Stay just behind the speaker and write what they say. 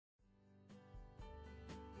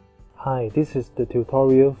Hi, this is the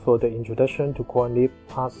tutorial for the Introduction to QuantLib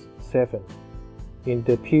Part 7. In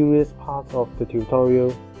the previous part of the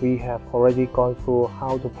tutorial, we have already gone through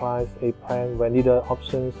how to price a planned vanilla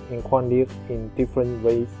options in QuantLib in different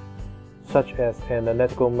ways, such as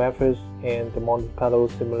analytical methods and the Monte Carlo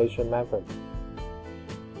simulation method.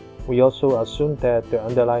 We also assume that the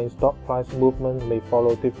underlying stock price movement may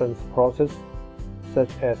follow different processes, such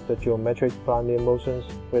as the geometric Brownian motions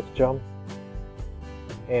with jump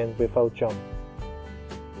and without jump.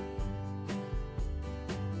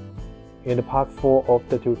 In the part 4 of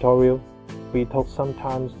the tutorial, we took some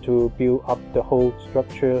time to build up the whole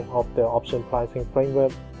structure of the option pricing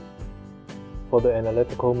framework for the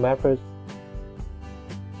analytical methods,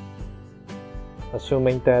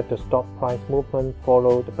 assuming that the stock price movement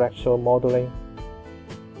follow the Black Scholes modeling.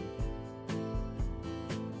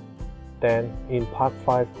 Then, in part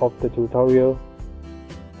 5 of the tutorial,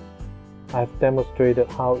 I've demonstrated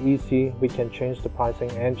how easy we can change the pricing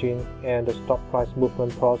engine and the stock price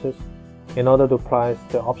movement process in order to price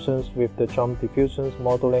the options with the jump diffusions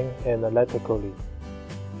modeling analytically.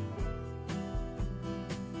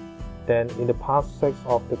 Then in the part 6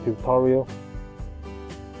 of the tutorial,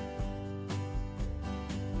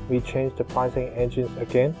 we changed the pricing engines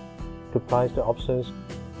again to price the options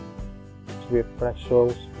with Black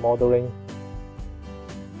Scholes modeling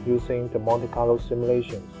using the Monte Carlo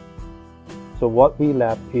simulations. So what we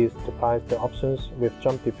left is to price the options with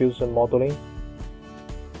jump diffusion modeling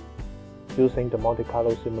using the Monte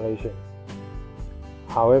Carlo simulation.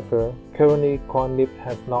 However, currently QuantLib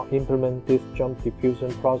has not implemented this jump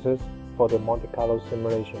diffusion process for the Monte Carlo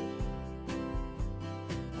simulations.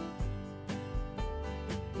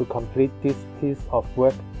 To complete this piece of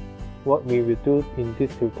work, what we will do in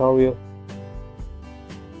this tutorial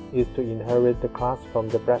is to inherit the class from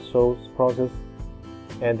the Black Scholes process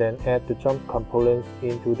and then add the jump components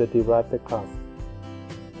into the derived class.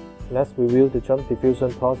 Let's review the jump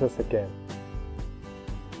diffusion process again.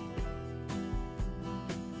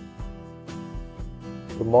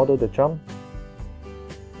 To model the jump,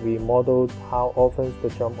 we modeled how often the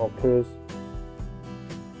jump occurs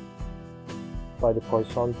by the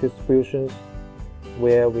Poisson distributions,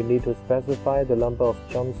 where we need to specify the number of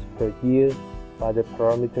jumps per year by the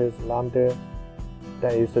parameters lambda,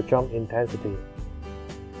 that is the jump intensity.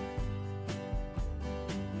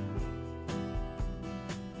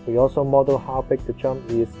 We also model how big the jump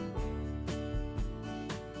is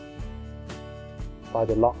by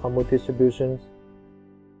the log normal distributions,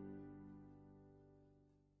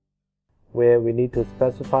 where we need to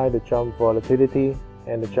specify the jump volatility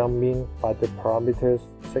and the jump mean by the parameters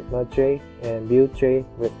sigma j and mu j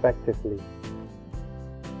respectively.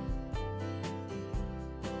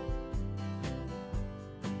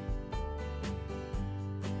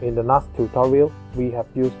 In the last tutorial, we have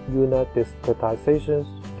used unit discretizations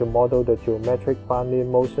to model the geometric Brownian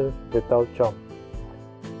motions without jump.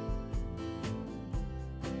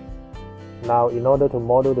 Now, in order to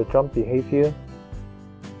model the jump behavior,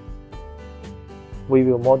 we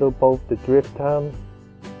will model both the drift term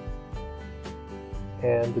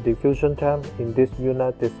and the diffusion term in this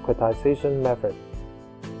unit discretization method.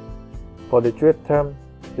 For the drift term,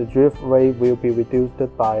 the drift rate will be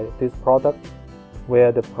reduced by this product,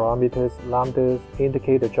 where the parameters lambda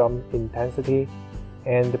indicate the jump intensity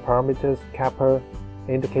and the parameters kappa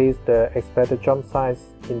indicates the expected jump size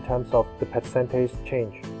in terms of the percentage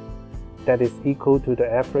change, that is equal to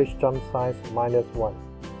the average jump size minus 1.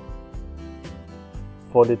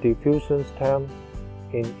 For the diffusion term,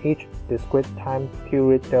 in each discrete time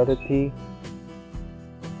period delta t,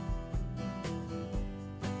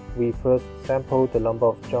 we first sample the number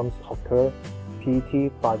of jumps occur pt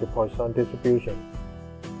by the Poisson distribution.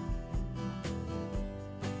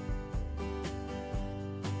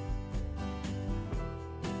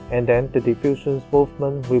 And then the diffusion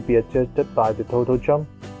movement will be adjusted by the total jump,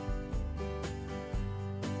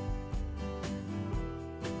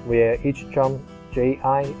 where each jump ji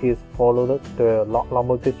is followed the log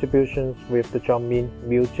normal distributions with the jump mean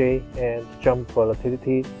mu j and jump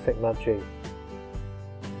volatility sigma j.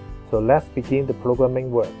 So let's begin the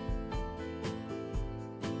programming work.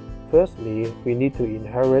 Firstly, we need to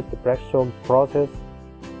inherit the Black Scholes process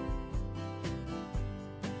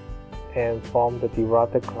and form the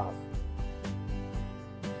derived class.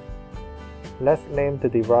 Let's name the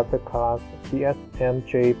derived class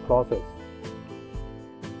DSMJ process.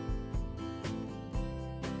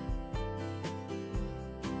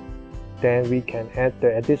 Then we can add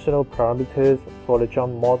the additional parameters for the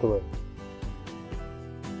jump modeler.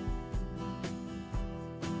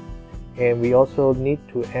 And we also need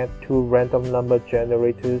to add two random number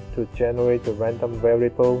generators to generate the random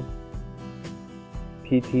variable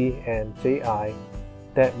pt and ji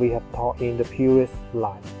that we have taught in the previous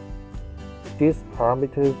slide. These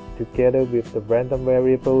parameters, together with the random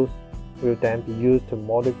variables, will then be used to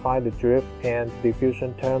modify the drift and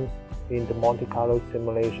diffusion terms in the Monte Carlo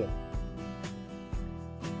simulation.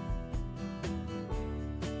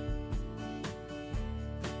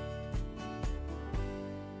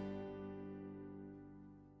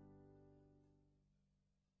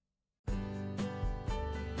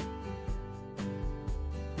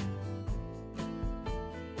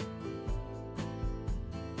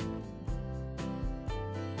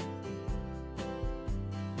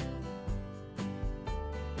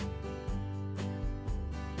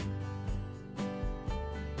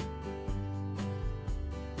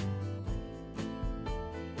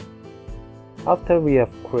 After we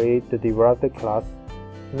have created the derived class,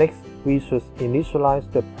 next we should initialize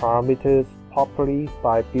the parameters properly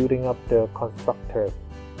by building up the constructor.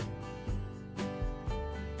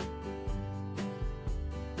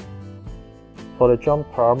 For the jump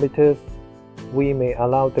parameters, we may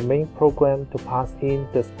allow the main program to pass in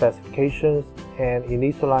the specifications and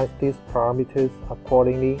initialize these parameters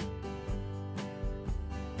accordingly.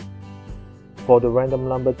 For the random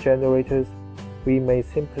number generators, we may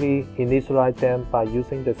simply initialize them by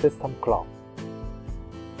using the system clock.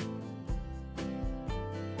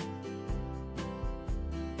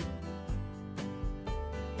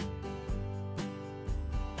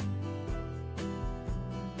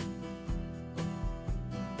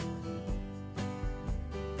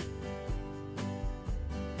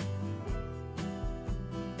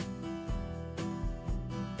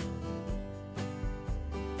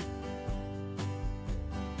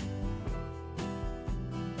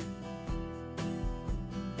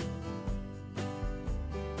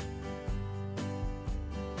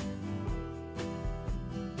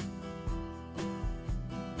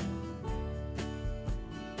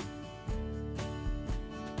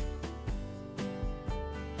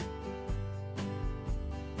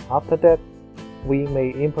 After that, we may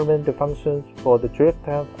implement the functions for the drift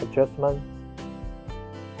temp adjustment,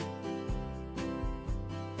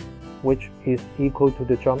 which is equal to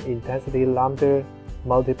the jump intensity lambda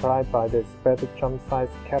multiplied by the expected jump size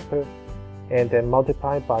kappa and then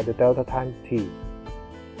multiplied by the delta time t.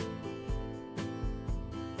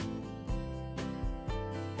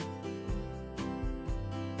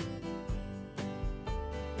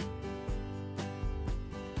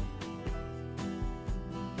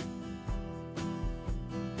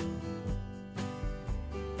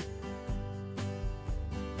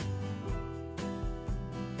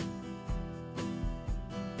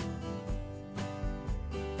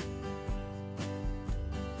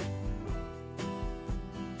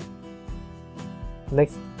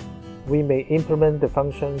 Next, we may implement the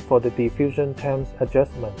function for the diffusion terms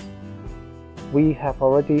adjustments. We have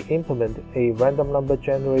already implemented a random number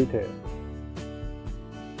generator.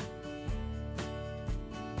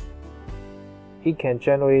 It can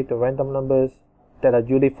generate the random numbers that are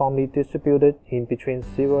uniformly distributed in between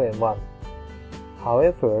 0 and 1.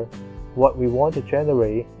 However, what we want to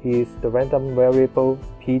generate is the random variable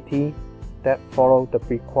pt that follows the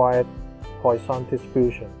required Poisson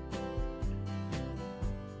distribution.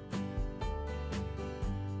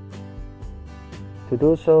 To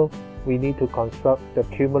do so, we need to construct the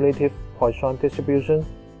cumulative Poisson distribution.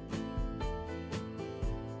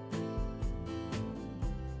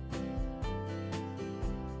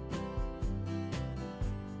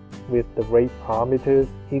 With the rate parameters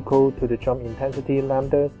equal to the jump intensity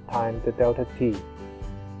lambda times the delta t.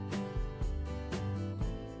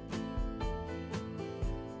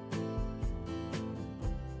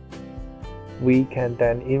 We can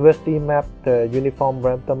then inversely map the uniform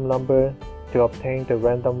random number to obtain the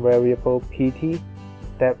random variable pt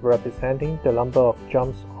that representing the number of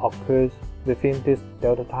jumps occurs within this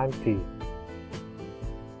delta time t.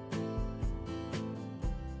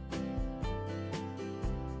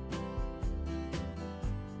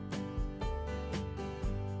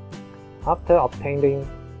 After obtaining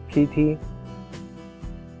pt,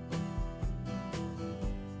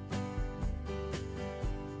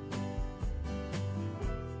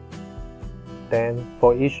 then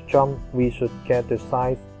for each jump we should get the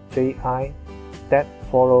size ji that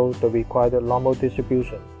follow the required normal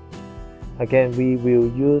distribution. Again, we will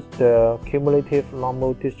use the cumulative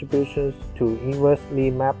normal distributions to inversely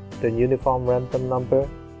map the uniform random number.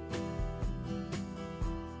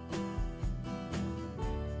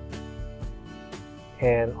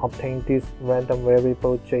 And obtain this random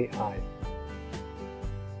variable ji.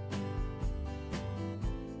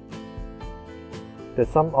 The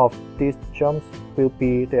sum of these jumps will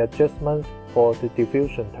be the adjustment for the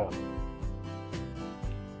diffusion term.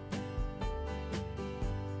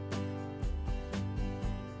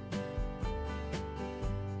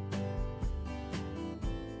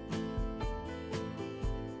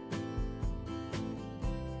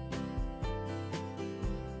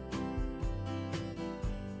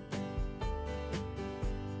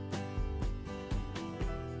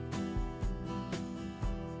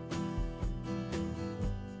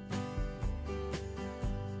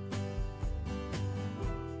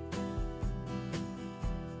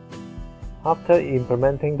 After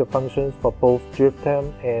implementing the functions for both drift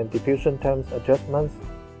term and diffusion terms adjustments,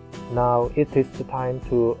 now it is the time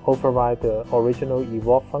to override the original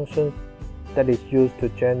evolve functions that is used to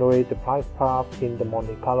generate the price path in the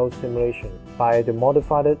Monte Carlo simulation by the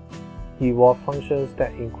modified evolve functions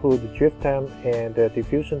that include the drift term and the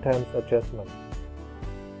diffusion terms adjustment.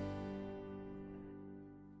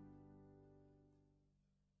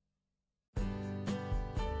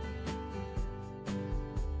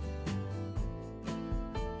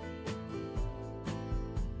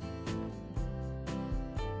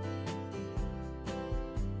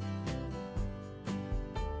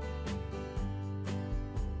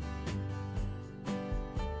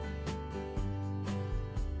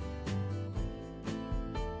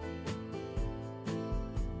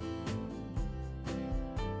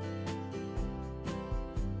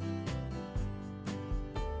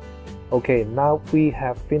 Okay, now we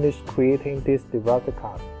have finished creating this derived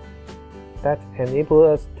class that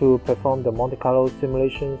enables us to perform the Monte Carlo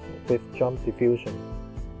simulations with jump diffusion.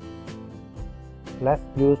 Let's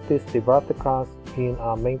use this derived class in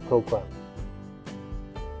our main program.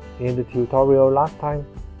 In the tutorial last time,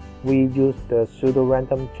 we used the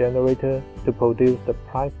pseudo-random generator to produce the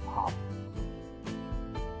price path.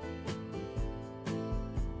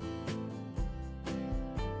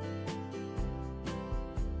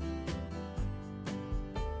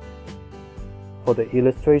 For the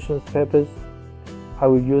illustration's purpose, I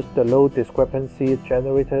will use the low discrepancy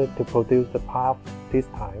generator to produce the path this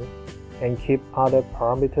time and keep other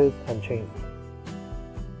parameters unchanged.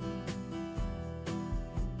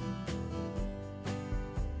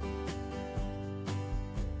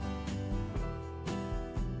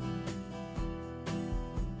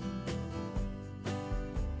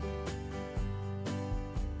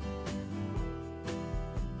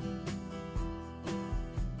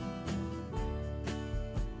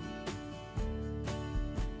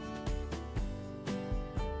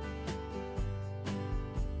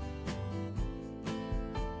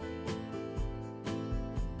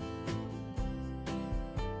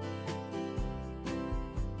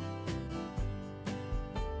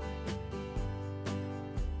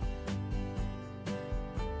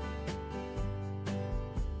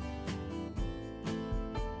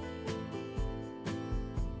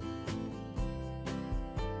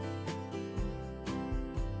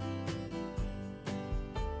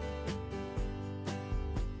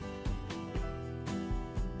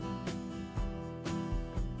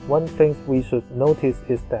 One thing we should notice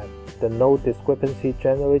is that the no discrepancy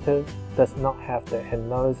generator does not have the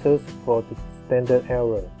analysis for the standard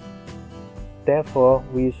error. Therefore,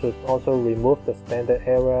 we should also remove the standard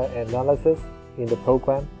error analysis in the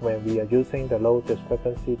program when we are using the low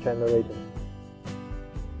discrepancy generator.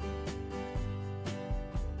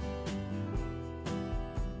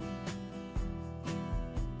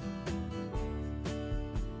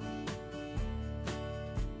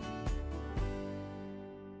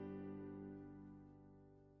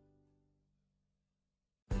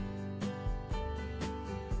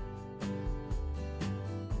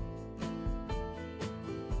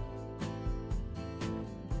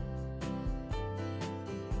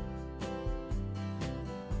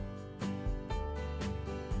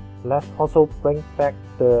 Let's also bring back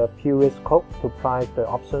the previous code to price the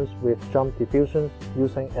options with jump diffusions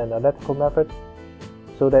using analytical method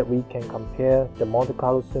so that we can compare the Monte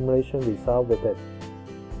Carlo simulation result with it.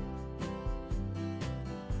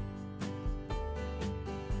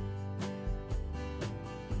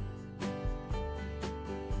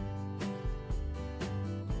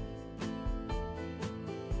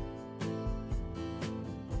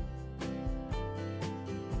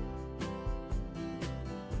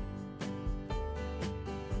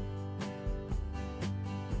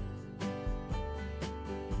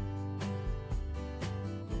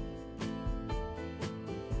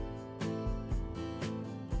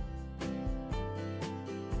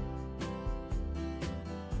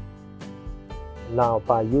 Now,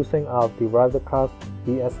 by using our derived class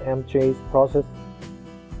DSMJ's process,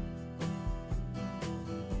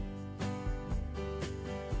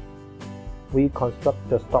 we construct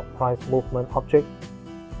the stop price movement object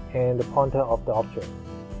and the pointer of the object.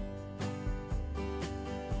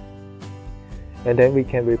 And then we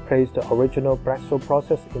can replace the original Black Scholes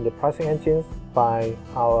process in the pricing engines by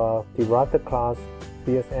our derived class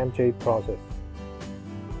DSMJ process.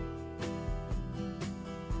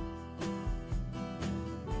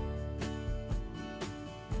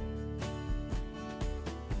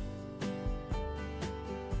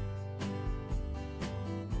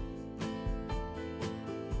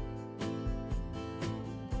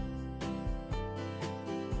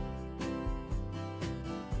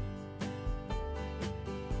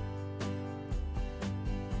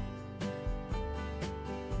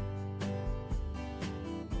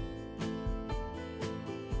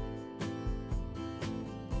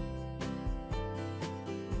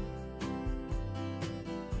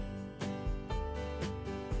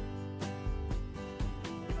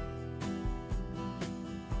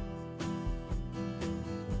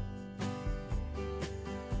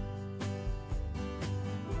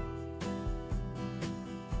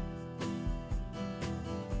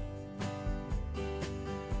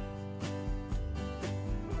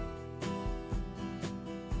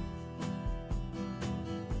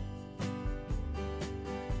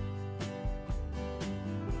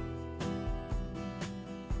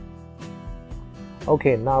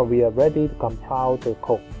 Okay, now we are ready to compile the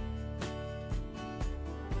code.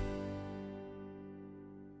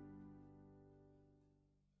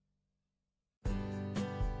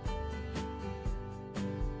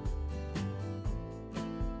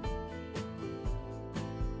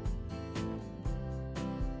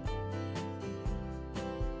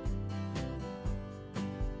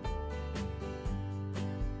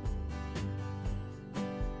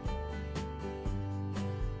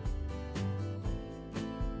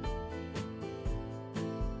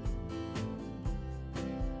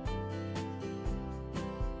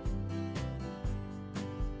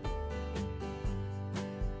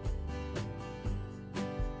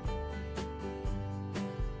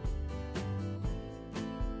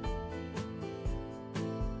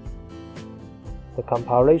 The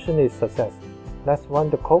compilation is success. Let's run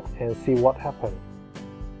the code and see what happened.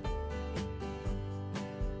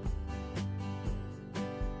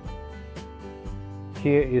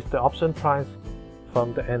 Here is the option price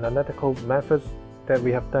from the analytical methods that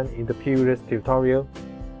we have done in the previous tutorial.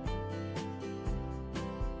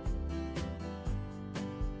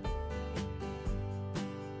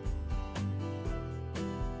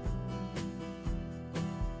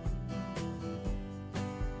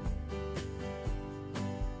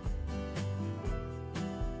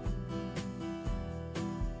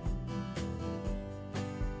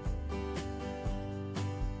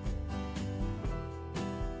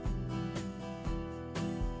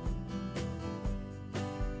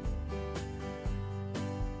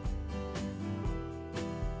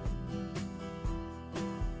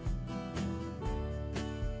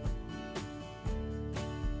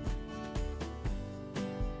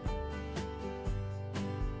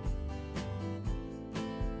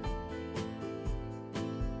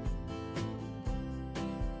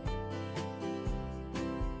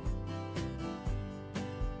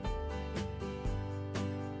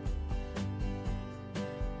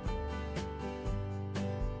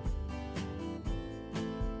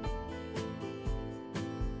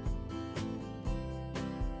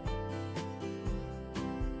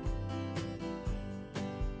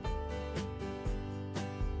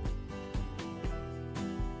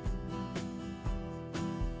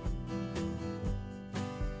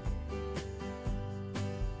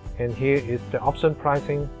 And here is the option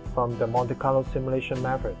pricing from the Monte Carlo simulation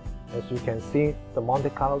method. As you can see, the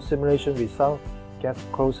Monte Carlo simulation result gets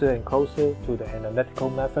closer and closer to the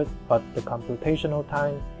analytical method, but the computational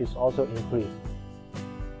time is also increased.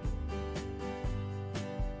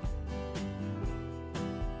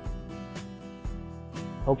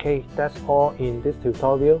 Okay, that's all in this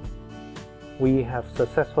tutorial. We have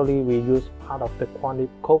successfully reused part of the QuantLib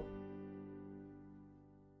code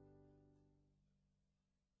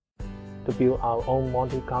to build our own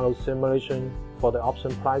Monte Carlo simulation for the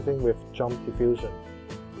option pricing with jump diffusion.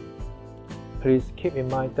 Please keep in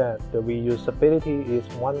mind that the reusability is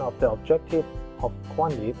one of the objectives of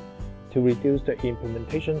QuantLib to reduce the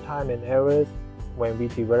implementation time and errors when we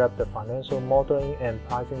develop the financial modeling and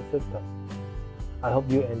pricing system. I hope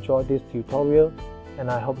you enjoyed this tutorial,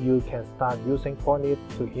 and I hope you can start using QuantLib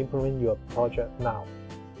to implement your project now.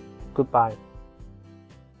 Goodbye.